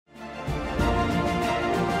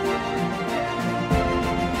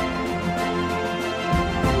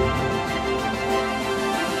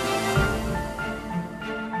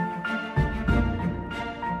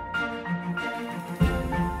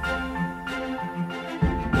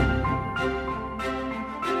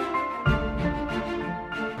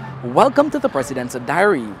Welcome to the President's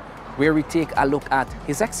Diary, where we take a look at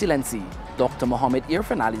His Excellency, Dr. Mohamed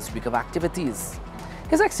Irfaan Ali's week of activities.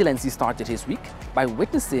 His Excellency started his week by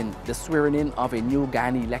witnessing the swearing-in of a new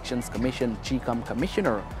Guyana Elections Commission GECOM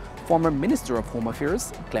Commissioner, former Minister of Home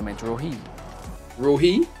Affairs, Clement Rohi.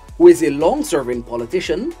 Rohi, who is a long-serving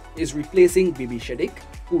politician, is replacing Bibi Shadick,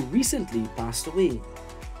 who recently passed away.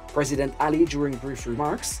 President Ali, during brief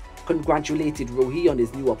remarks, congratulated Rohi on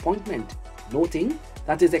his new appointment, noting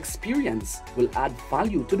that his experience will add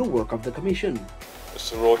value to the work of the Commission.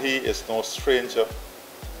 Mr. Rohi is no stranger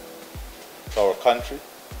to our country.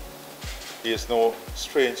 He is no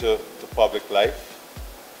stranger to public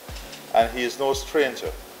life, and he is no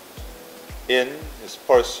stranger in his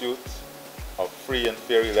pursuit of free and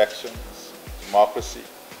fair elections, democracy,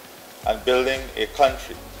 and building a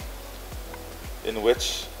country in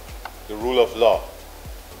which the rule of law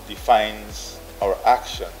defines our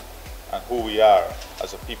action and who we are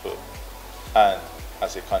as a people and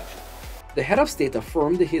as a country. The head of state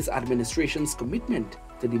affirmed his administration's commitment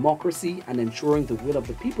to democracy and ensuring the will of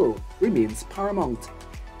the people remains paramount.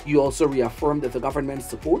 He also reaffirmed the government's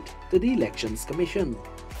support to the Elections Commission.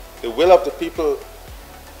 The will of the people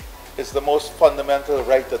is the most fundamental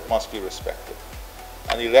right that must be respected.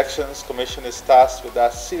 And the Elections Commission is tasked with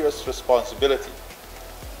that serious responsibility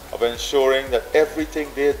of ensuring that everything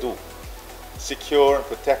they do secure and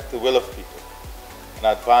protect the will of people and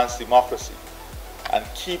advance democracy and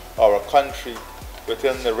keep our country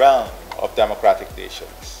within the realm of democratic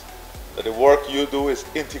nations. That the work you do is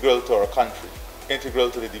integral to our country,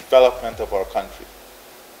 integral to the development of our country,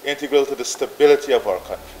 integral to the stability of our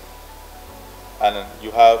country. And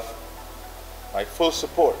you have my full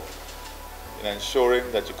support in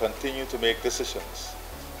ensuring that you continue to make decisions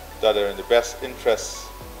that are in the best interests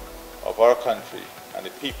of our country and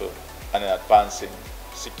the people, and in advancing,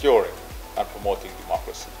 securing, and promoting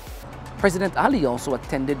democracy. President Ali also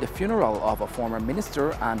attended the funeral of a former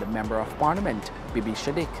minister and member of parliament, Bibi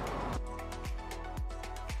Shadick.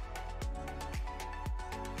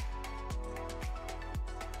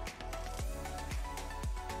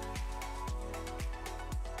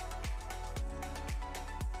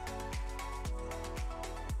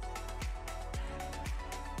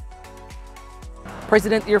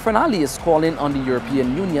 President Irfaan Ali is calling on the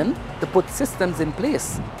European Union to put systems in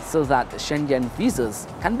place so that Schengen visas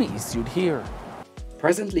can be issued here.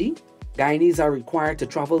 Presently, Guyanese are required to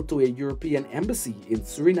travel to a European embassy in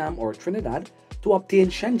Suriname or Trinidad to obtain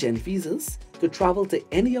Schengen visas to travel to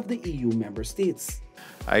any of the EU member states.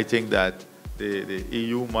 I think that the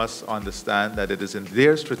EU must understand that it is in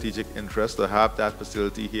their strategic interest to have that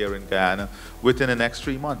facility here in Guyana within the next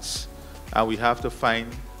 3 months. And we have to find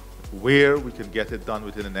where we can get it done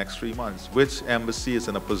within the next 3 months. Which embassy is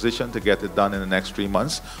in a position to get it done in the next 3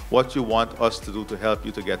 months? What you want us to do to help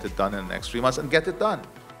you to get it done in the next 3 months and get it done.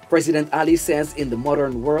 President Ali says in the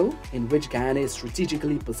modern world in which Guyana is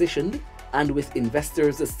strategically positioned and with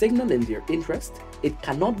investors signaling their interest, it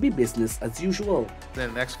cannot be business as usual. In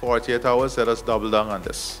the next 48 hours, let us double down on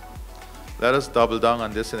this. Let us double down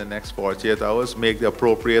on this in the next 48 hours, make the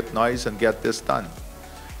appropriate noise and get this done.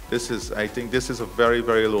 I think this is a very,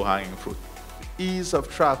 very low-hanging fruit. Ease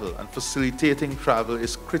of travel and facilitating travel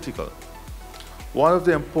is critical. One of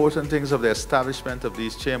the important things of the establishment of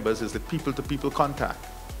these chambers is the people-to-people contact.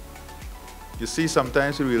 You see,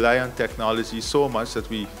 sometimes we rely on technology so much that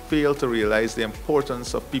we fail to realize the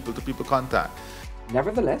importance of people-to-people contact.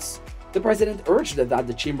 Nevertheless, the President urged that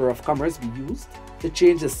the Chamber of Commerce be used to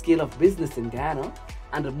change the scale of business in Guyana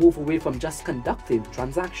and move away from just conducting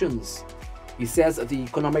transactions. He says the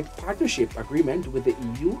Economic Partnership Agreement with the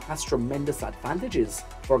EU has tremendous advantages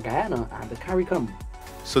for Guyana and the CARICOM.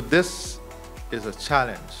 So this is a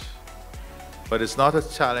challenge, but it's not a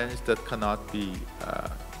challenge that cannot be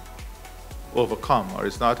overcome, or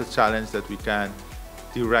it's not a challenge that we can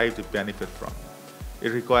derive the benefit from. It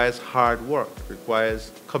requires hard work, it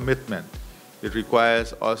requires commitment, it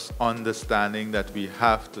requires us understanding that we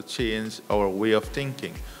have to change our way of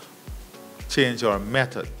thinking, change our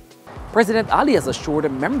method. President Ali has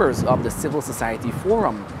assured members of the Civil Society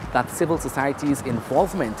Forum that civil society's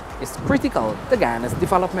involvement is critical to Guyana's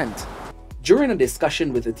development. During a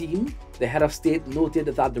discussion with the team, the head of state noted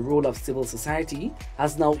that the role of civil society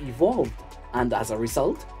has now evolved, and as a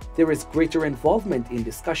result, there is greater involvement in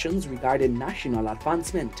discussions regarding national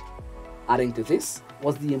advancement. Adding to this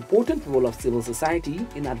was the important role of civil society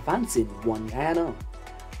in advancing One Guyana.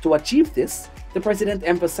 To achieve this, the President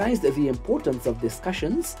emphasized the importance of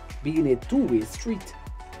discussions being a two-way street.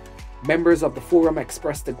 Members of the forum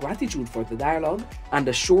expressed gratitude for the dialogue and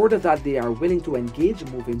assured that they are willing to engage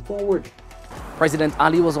moving forward. President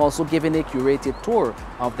Ali was also given a curated tour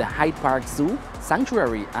of the Hyde Park Zoo,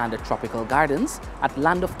 Sanctuary and the Tropical Gardens at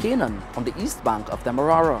Land of Canaan on the east bank of the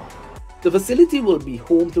Marara. The facility will be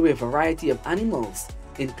home to a variety of animals,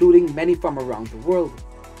 including many from around the world.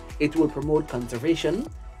 It will promote conservation,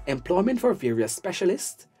 employment for various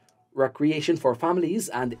specialists, recreation for families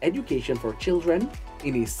and education for children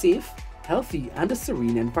in a safe, healthy and a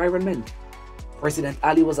serene environment. President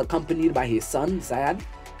Ali was accompanied by his son Zayed,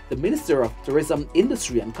 the Minister of Tourism,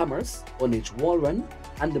 Industry and Commerce, Onij Walran,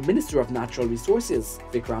 and the Minister of Natural Resources,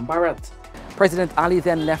 Vikram Bharat. President Ali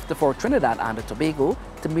then left for Trinidad and Tobago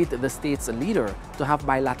to meet the state's leader to have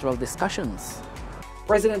bilateral discussions.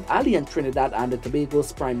 President Ali and Trinidad and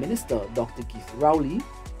Tobago's Prime Minister, Dr. Keith Rowley,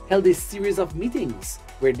 held a series of meetings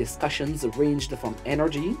where discussions ranged from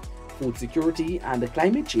energy, food security, and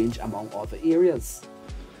climate change, among other areas.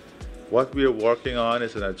 What we are working on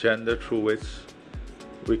is an agenda through which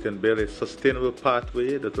we can build a sustainable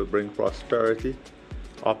pathway that will bring prosperity,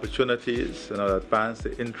 opportunities, and will advance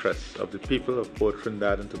the interests of the people of both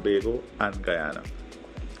Trinidad and Tobago and Guyana.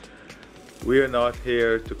 We are not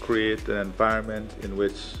here to create an environment in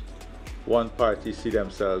which one party see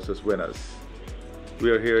themselves as winners.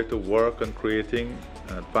 We are here to work on creating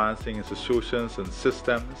and advancing institutions and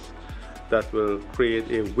systems that will create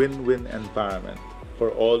a win-win environment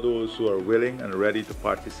for all those who are willing and ready to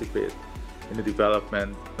participate in the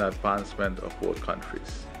development and advancement of both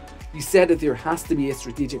countries. He said that there has to be a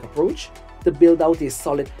strategic approach to build out a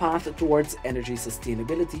solid path towards energy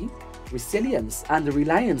sustainability, resilience, and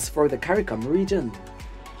reliance for the CARICOM region.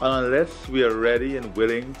 And unless we are ready and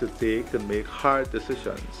willing to take and make hard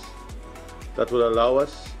decisions that will allow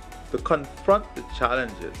us to confront the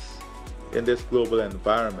challenges in this global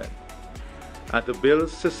environment and to build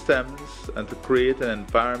systems and to create an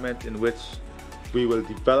environment in which we will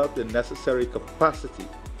develop the necessary capacity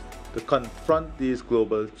to confront these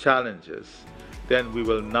global challenges, then we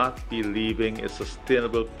will not be leaving a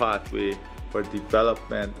sustainable pathway for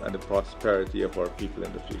development and the prosperity of our people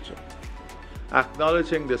in the future.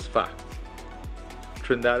 Acknowledging this fact,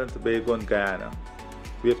 Trinidad and Tobago and Guyana,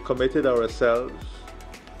 we have committed ourselves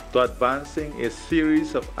to advancing a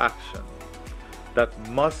series of actions that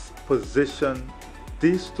must position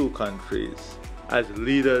these two countries as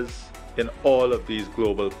leaders in all of these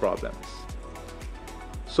global problems.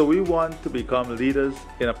 So we want to become leaders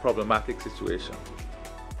in a problematic situation.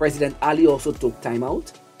 President Ali also took time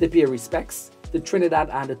out to pay respects to Trinidad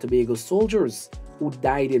and Tobago soldiers who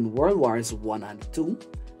died in World Wars I and II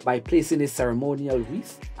by placing a ceremonial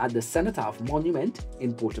wreath at the Cenotaph Monument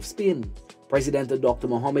in Port of Spain. President Dr.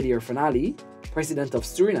 Mohamed Irfaan Ali, President of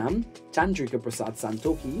Suriname, Chandrika Prasad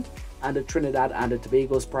Santokhi, and Trinidad and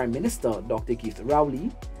Tobago's Prime Minister, Dr. Keith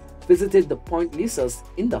Rowley, visited the Point Lisa's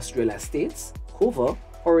industrial estates, Cover,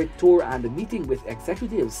 for a tour and a meeting with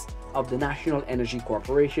executives of the National Energy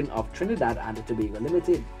Corporation of Trinidad and Tobago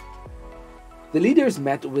Limited. The leaders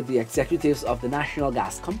met with the executives of the National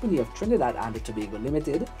Gas Company of Trinidad and Tobago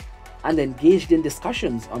Limited and engaged in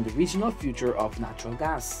discussions on the regional future of natural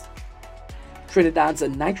gas. Trinidad's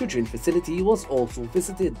nitrogen facility was also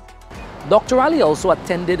visited. Dr. Ali also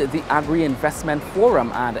attended the Agri-Investment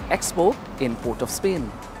Forum and Expo in Port of Spain.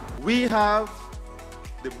 We have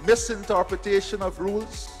the misinterpretation of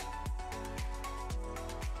rules.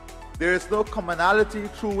 There is no commonality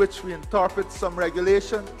through which we interpret some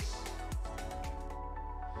regulations.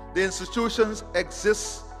 The institutions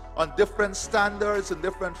exist on different standards and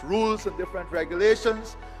different rules and different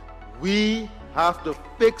regulations. We have to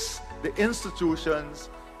fix the institutions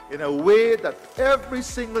in a way that every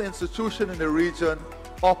single institution in the region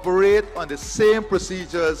operate on the same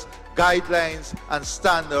procedures, guidelines, and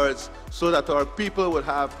standards so that our people will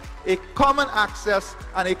have a common access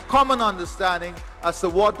and a common understanding as to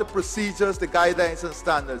what the procedures, the guidelines, and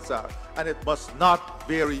standards are. And it must not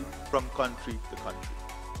vary from country to country.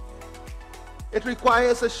 It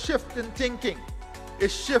requires a shift in thinking, a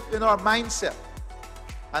shift in our mindset.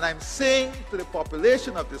 And I'm saying to the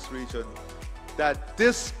population of this region that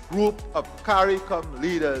this group of CARICOM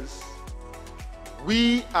leaders,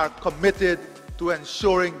 we are committed to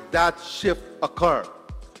ensuring that shift occur.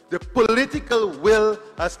 The political will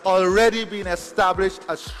has already been established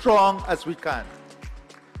as strong as we can.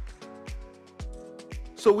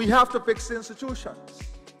 So we have to fix the institutions,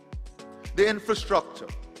 the infrastructure.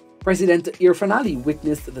 President Irfaan Ali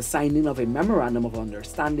witnessed the signing of a Memorandum of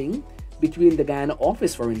Understanding between the Guyana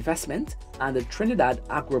Office for Investment and the Trinidad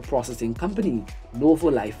Agro-Processing Company,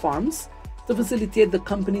 Novo Life Farms, to facilitate the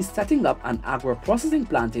company setting up an agro-processing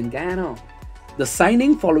plant in Guyana. The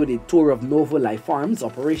signing followed a tour of Novo Life Farms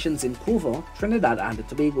operations in Cover, Trinidad and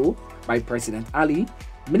Tobago by President Ali,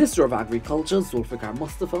 Minister of Agriculture Zulfikar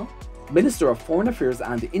Mustafa, Minister of Foreign Affairs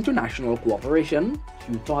and International Cooperation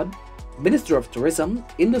Hugh Todd, Minister of Tourism,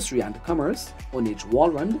 Industry and Commerce Onij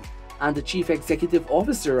Walrand, and the Chief Executive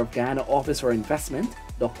Officer of Guyana Office for Investment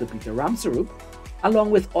Dr. Peter Ramsarup,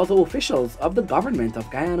 along with other officials of the Government of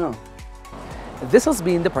Guyana. This has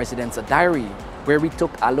been the President's Diary, where we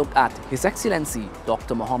took a look at His Excellency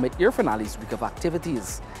Dr. Mohamed Irfaan Ali's week of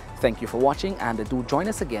activities. Thank you for watching, and do join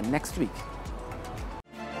us again next week.